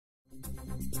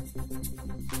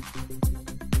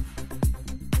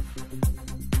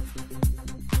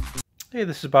Hey,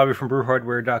 this is Bobby from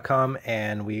brewhardware.com,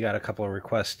 and we got a couple of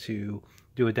requests to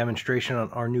do a demonstration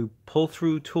on our new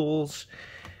pull-through tools.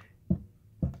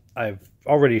 I've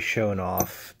already shown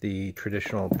off the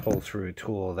traditional pull-through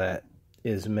tool that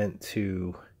is meant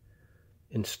to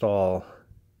install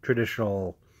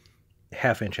traditional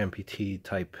half-inch MPT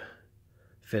type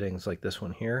fittings like this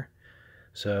one here.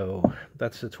 So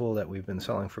that's the tool that we've been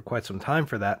selling for quite some time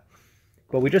for that.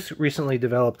 But we just recently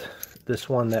developed this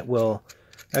one that will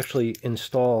actually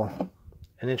install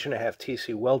an 1.5"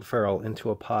 TC weld ferrule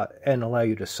into a pot and allow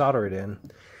you to solder it in,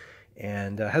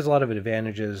 and has a lot of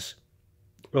advantages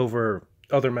over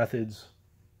other methods.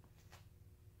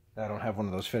 I don't have one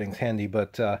of those fittings handy,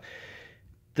 but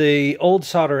the old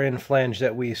solder in flange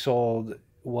that we sold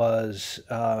was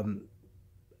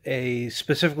a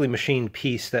specifically machined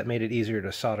piece that made it easier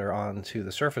to solder onto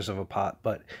the surface of a pot,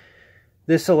 but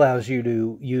this allows you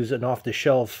to use an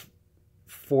off-the-shelf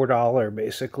 $4,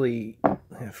 basically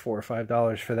 $4 or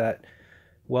 $5 for that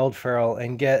weld ferrule,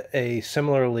 and get a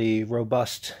similarly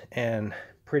robust and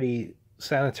pretty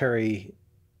sanitary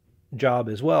job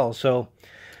as well. So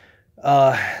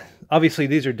obviously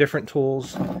these are different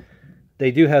tools.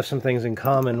 They do have some things in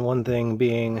common. One thing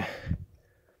being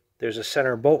there's a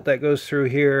center bolt that goes through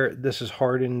here. This is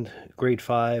hardened grade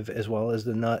 5 as well as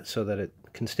the nut so that it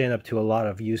can stand up to a lot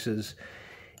of uses.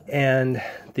 And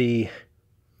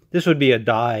this would be a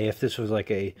die if this was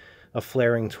like a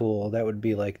flaring tool. That would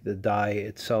be like the die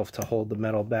itself to hold the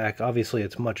metal back. Obviously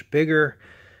it's much bigger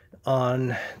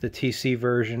on the TC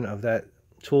version of that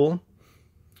tool.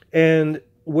 And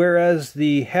whereas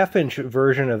the half-inch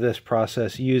version of this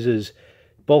process uses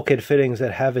bulkhead fittings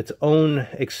that have its own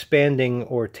expanding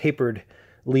or tapered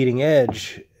leading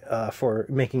edge for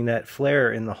making that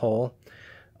flare in the hole,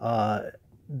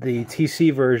 the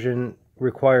TC version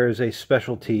requires a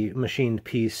specialty machined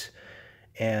piece,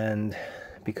 and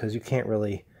because you can't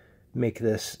really make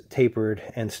this tapered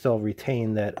and still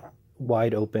retain that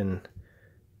wide open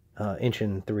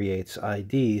 1 3/8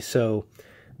 ID, so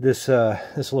this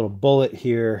little bullet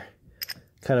here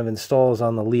kind of installs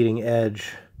on the leading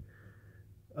edge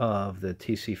of the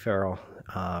TC ferrule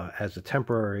as a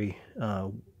temporary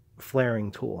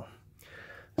flaring tool.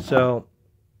 So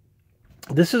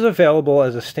this is available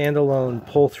as a standalone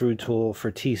pull-through tool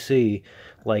for TC,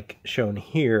 like shown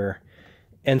here,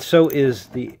 and so is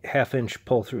the half-inch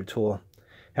pull-through tool.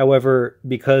 However,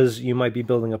 because you might be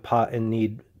building a pot and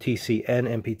need TC and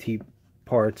MPT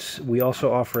parts, we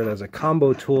also offer it as a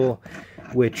combo tool,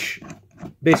 which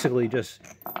basically just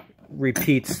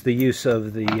repeats the use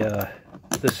of the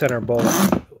center bolt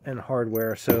and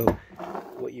hardware. So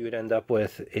what you would end up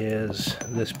with is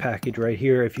this package right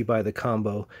here if you buy the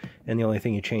combo, and the only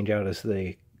thing you change out is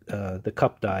the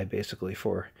cup die basically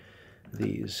for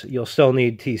these. You'll still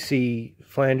need TC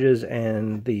flanges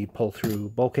and the pull-through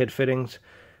bulkhead fittings,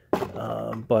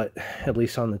 but at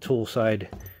least on the tool side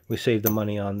we save the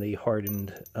money on the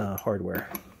hardened hardware.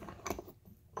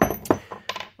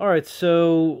 Alright,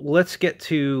 so let's get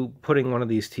to putting one of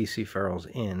these TC ferrules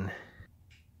in.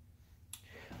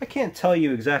 I can't tell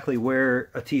you exactly where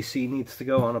a TC needs to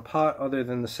go on a pot, other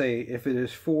than to say if it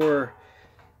is for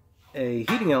a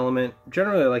heating element,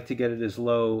 generally I like to get it as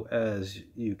low as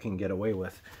you can get away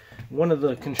with. One of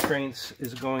the constraints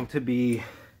is going to be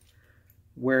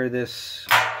where this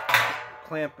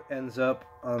clamp ends up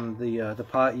on the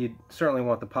pot. You certainly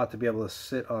want the pot to be able to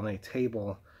sit on a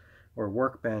table or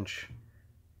workbench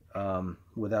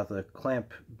without the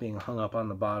clamp being hung up on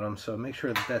the bottom, so make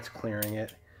sure that that's clearing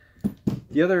it.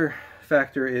 The other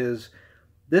factor is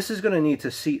this is going to need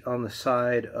to seat on the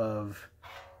inside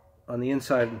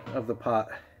of the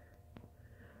pot,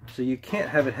 so you can't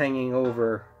have it hanging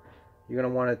over. You're going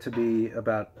to want it to be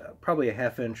about probably a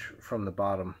 ½ inch from the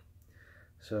bottom.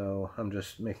 So I'm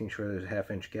just making sure there's a ½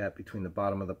 inch gap between the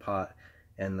bottom of the pot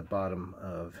and the bottom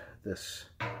of this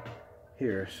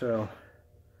here. So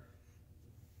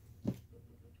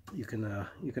you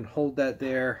can hold that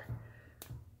there,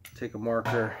 take a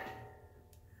marker,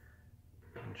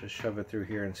 and just shove it through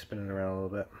here and spin it around a little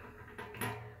bit.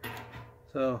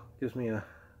 So gives me a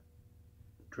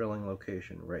drilling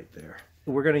location right there.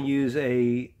 We're going to use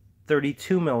a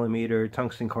 32mm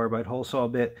tungsten carbide hole saw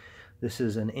bit. This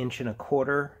is 1.25 inches.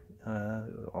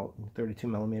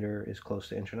 32mm is close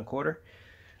to 1.25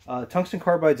 inches. Tungsten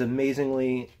carbide's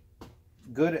amazingly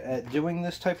good at doing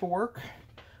this type of work.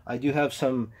 I do have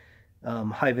some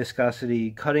high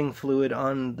viscosity cutting fluid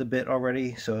on the bit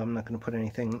already, so I'm not going to put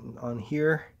anything on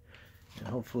here. And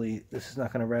hopefully this is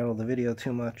not going to rattle the video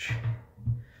too much.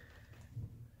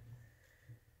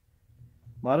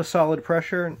 A lot of solid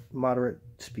pressure, moderate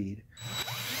speed.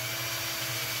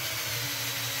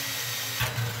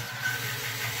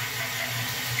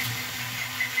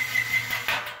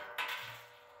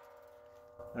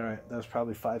 Alright, that was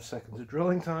probably 5 seconds of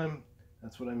drilling time.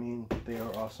 That's what I mean. They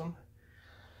are awesome.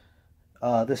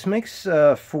 This makes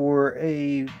for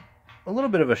a little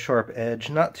bit of a sharp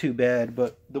edge. Not too bad,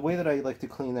 but the way that I like to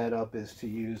clean that up is to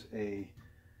use a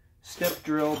step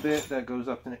drill bit that goes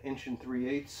up to 1 3/8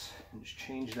 inches and just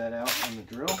change that out on the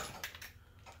drill.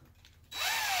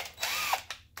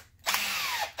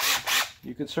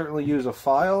 You could certainly use a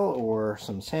file or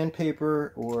some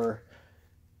sandpaper or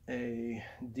a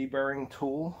deburring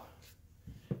tool,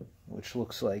 which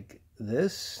looks like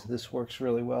this. This works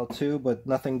really well too, but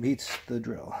nothing beats the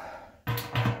drill.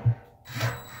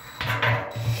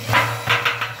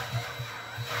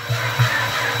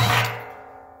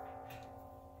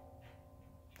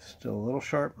 Still a little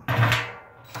sharp.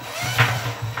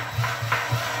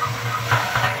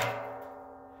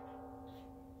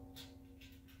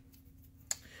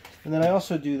 And then I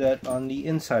also do that on the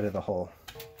inside of the hole.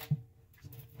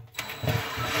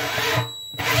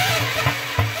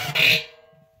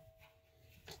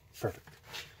 Perfect.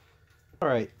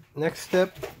 Alright, next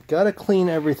step, gotta clean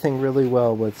everything really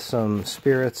well with some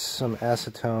spirits, some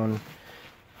acetone,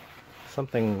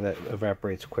 something that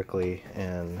evaporates quickly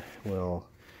and will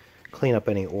clean up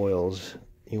any oils.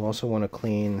 You also want to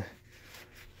clean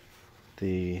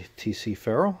the TC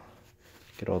ferrule,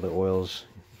 get all the oils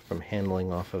from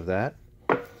handling off of that.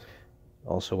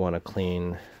 Also want to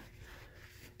clean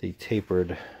the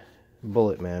tapered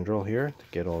bullet mandrel here to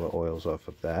get all the oils off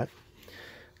of that.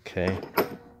 Okay,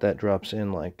 that drops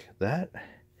in like that.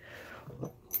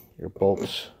 Your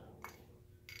bolts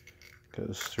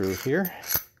goes through here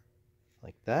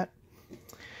like that.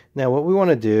 Now what we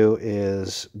want to do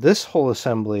is this whole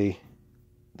assembly,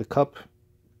 the cup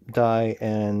die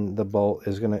and the bolt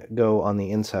is going to go on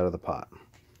the inside of the pot.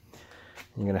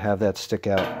 You're going to have that stick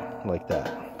out like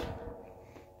that.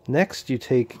 Next you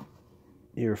take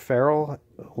your ferrule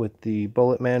with the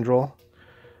bullet mandrel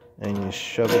and you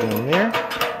shove it in there.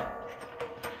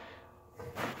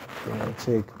 You're going to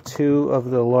take 2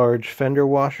 of the large fender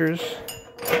washers,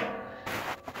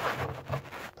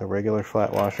 the regular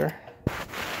flat washer,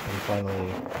 and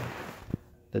finally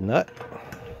the nut.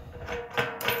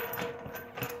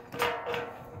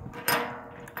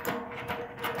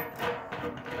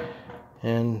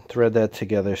 And thread that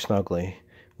together snugly.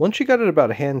 Once you got it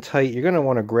about hand tight, you're going to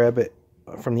want to grab it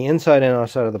from the inside and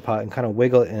outside of the pot and kind of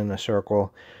wiggle it in a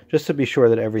circle just to be sure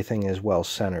that everything is well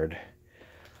centered.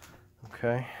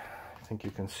 Okay, I think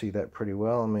you can see that pretty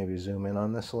well. I'll maybe zoom in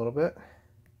on this a little bit.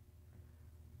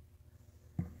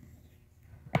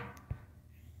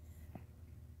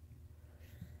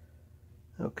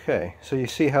 Okay, so you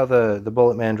see how the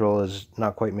bullet mandrel is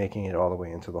not quite making it all the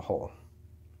way into the hole.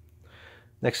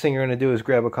 Next thing you're going to do is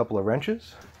grab a couple of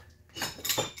wrenches.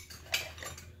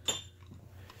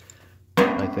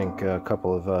 I think a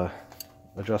couple of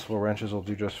adjustable wrenches will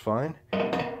do just fine.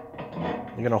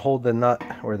 You're going to hold the nut,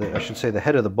 or I should say the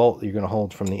head of the bolt, you're going to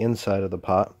hold from the inside of the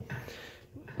pot.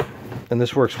 And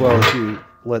this works well if you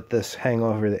let this hang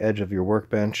over the edge of your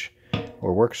workbench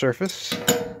or work surface.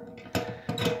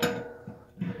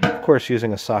 Of course,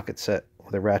 using a socket set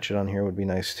with a ratchet on here would be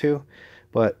nice too,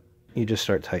 but you just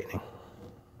start tightening.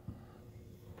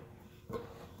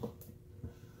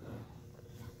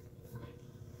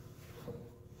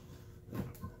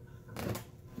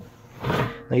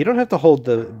 Now you don't have to hold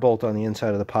the bolt on the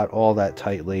inside of the pot all that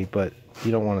tightly, but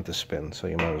you don't want it to spin, so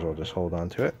you might as well just hold on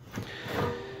to it.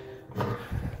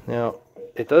 Now,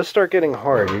 it does start getting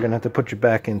hard. You're going to have to put your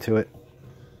back into it.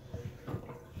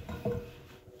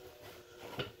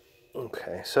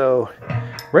 Okay, so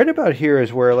right about here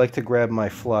is where I like to grab my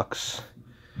flux.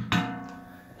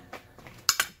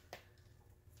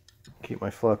 Keep my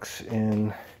flux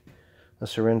in a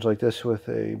syringe like this with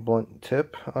a blunt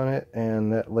tip on it,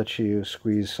 and that lets you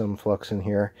squeeze some flux in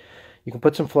here. You can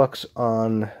put some flux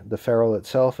on the ferrule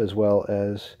itself as well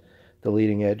as the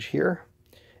leading edge here.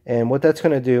 And what that's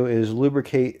going to do is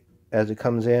lubricate as it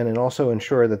comes in and also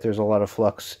ensure that there's a lot of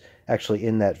flux actually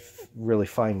in that really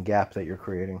fine gap that you're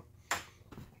creating.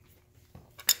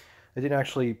 I didn't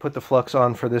actually put the flux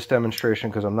on for this demonstration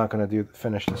because I'm not going to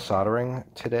finish the soldering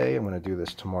today. I'm going to do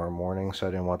this tomorrow morning, so I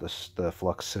didn't want the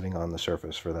flux sitting on the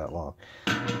surface for that long.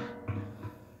 Let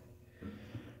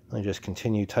me just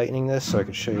continue tightening this so I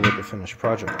can show you what the finished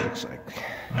project looks like.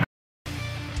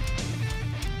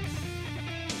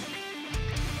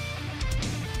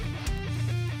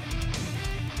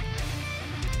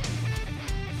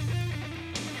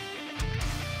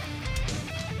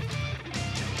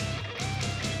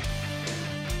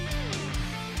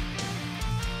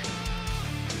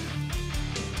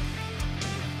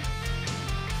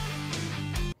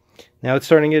 Now it's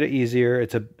starting to get easier.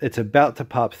 It's about to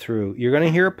pop through. You're going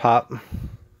to hear a pop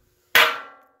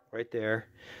right there.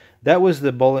 That was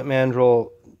the bullet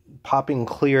mandrel popping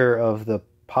clear of the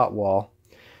pot wall.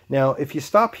 Now, if you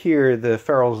stop here, the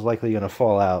ferrule is likely going to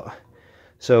fall out.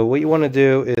 So what you want to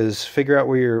do is figure out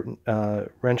where your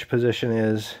wrench position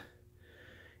is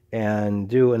and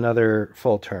do another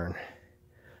full turn.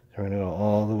 So we're going to go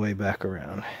all the way back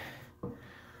around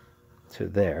to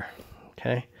there.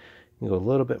 Okay, you go a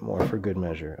little bit more for good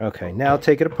measure. Okay, now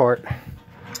take it apart.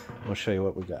 We'll show you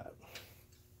what we got.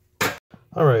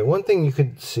 All right, one thing you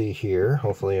could see here,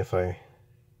 hopefully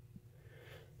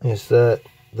is that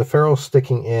the ferrule's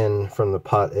sticking in from the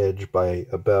pot edge by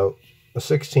about a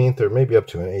 1/16 or maybe up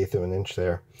to an 1/8 of an inch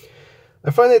there.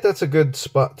 I find that that's a good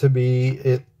spot to be.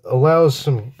 It allows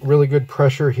some really good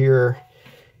pressure here,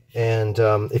 and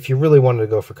if you really wanted to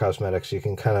go for cosmetics, you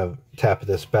can kind of tap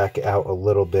this back out a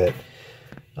little bit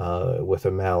with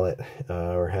a mallet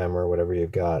or hammer or whatever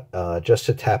you've got, just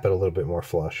to tap it a little bit more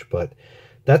flush. But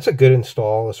that's a good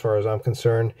install as far as I'm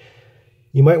concerned.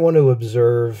 You might want to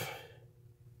observe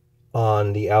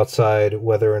on the outside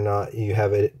whether or not you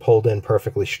have it pulled in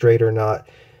perfectly straight or not.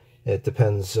 It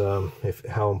depends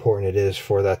how important it is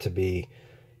for that to be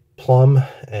plumb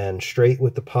and straight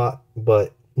with the pot.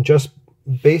 But just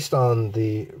based on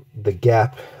the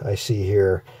gap I see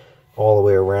here all the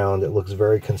way around, it looks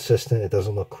very consistent. It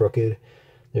doesn't look crooked.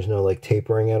 There's no like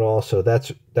tapering at all, so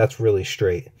that's really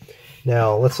straight.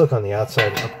 Now let's look on the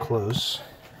outside up close.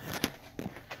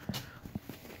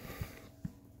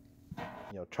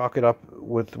 You know, chalk it up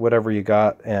with whatever you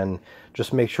got and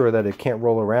just make sure that it can't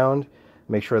roll around.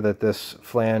 Make sure that this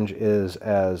flange is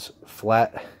as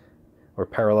flat or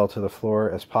parallel to the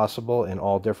floor as possible in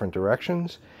all different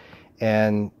directions.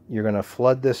 And you're going to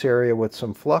flood this area with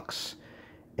some flux,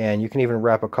 and you can even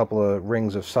wrap a couple of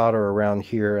rings of solder around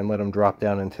here and let them drop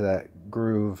down into that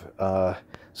groove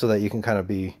so that you can kind of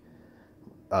be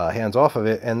hands off of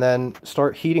it, and then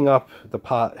start heating up the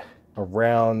pot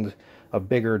around a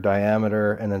bigger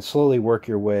diameter, and then slowly work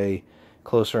your way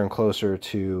closer and closer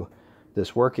to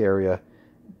this work area.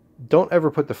 Don't ever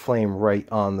put the flame right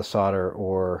on the solder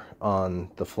or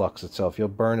on the flux itself. You'll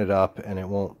burn it up and it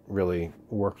won't really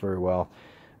work very well.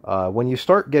 When you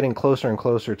start getting closer and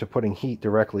closer to putting heat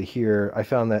directly here, I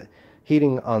found that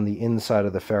heating on the inside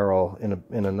of the ferrule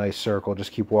in a nice circle,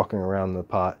 just keep walking around the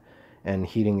pot and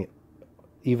heating it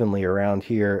evenly around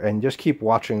here, and just keep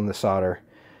watching the solder.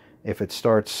 If it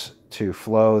starts to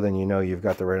flow, then you know you've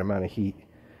got the right amount of heat.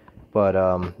 But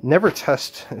never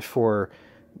test for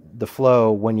the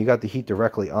flow when you got the heat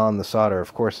directly on the solder.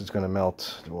 Of course it's going to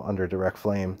melt under direct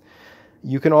flame.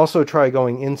 You can also try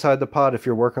going inside the pot if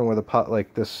you're working with a pot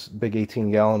like this big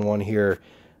 18-gallon one here.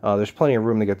 There's plenty of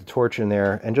room to get the torch in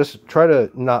there, and just try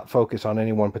to not focus on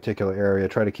any one particular area.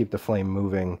 Try to keep the flame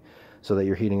moving so that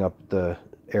you're heating up the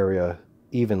area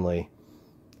evenly.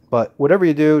 But whatever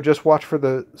you do, just watch for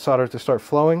the solder to start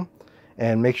flowing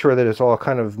and make sure that it's all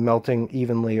kind of melting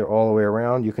evenly all the way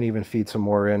around. You can even feed some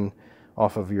more in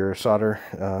off of your solder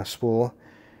spool,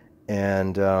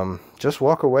 and just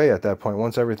walk away at that point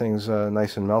once everything's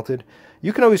nice and melted.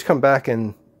 You can always come back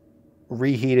and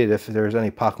reheat it if there's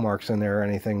any pock marks in there or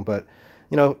anything, but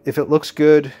you know, if it looks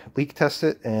good, leak test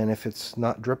it, and if it's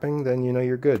not dripping, then you know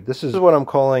you're good. This is what I'm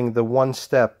calling the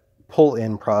one-step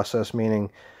pull-in process, meaning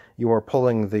you are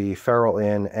pulling the ferrule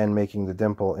in and making the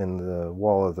dimple in the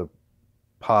wall of the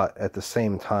pot at the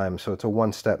same time. So it's a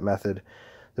one-step method.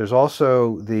 There's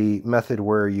also the method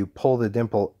where you pull the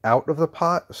dimple out of the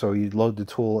pot, so you load the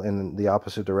tool in the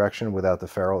opposite direction without the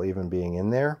ferrule even being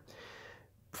in there.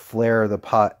 Flare the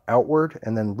pot outward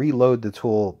and then reload the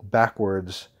tool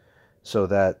backwards so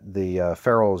that the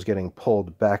ferrule is getting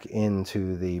pulled back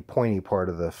into the pointy part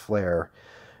of the flare.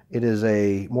 It is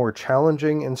a more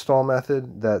challenging install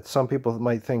method that some people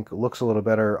might think looks a little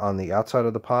better on the outside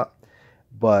of the pot,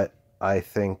 but I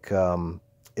think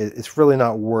it's really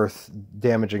not worth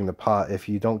damaging the pot. If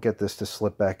you don't get this to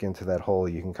slip back into that hole,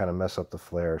 you can kind of mess up the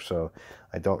flare, so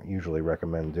I don't usually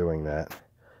recommend doing that.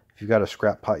 If you've got a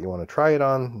scrap pot you want to try it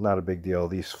on, not a big deal.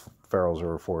 These ferrules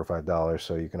are $4 or $5,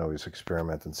 so you can always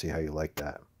experiment and see how you like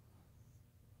that.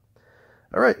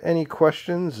 All right, any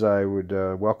questions? I would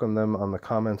welcome them on the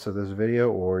comments of this video,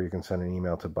 or you can send an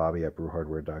email to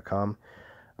bobby@brewhardware.com.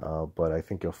 But I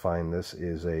think you'll find this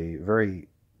is a very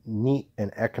neat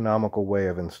and economical way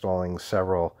of installing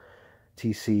several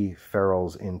TC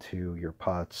ferrules into your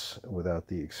pots without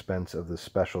the expense of the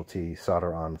specialty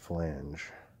solder-on flange.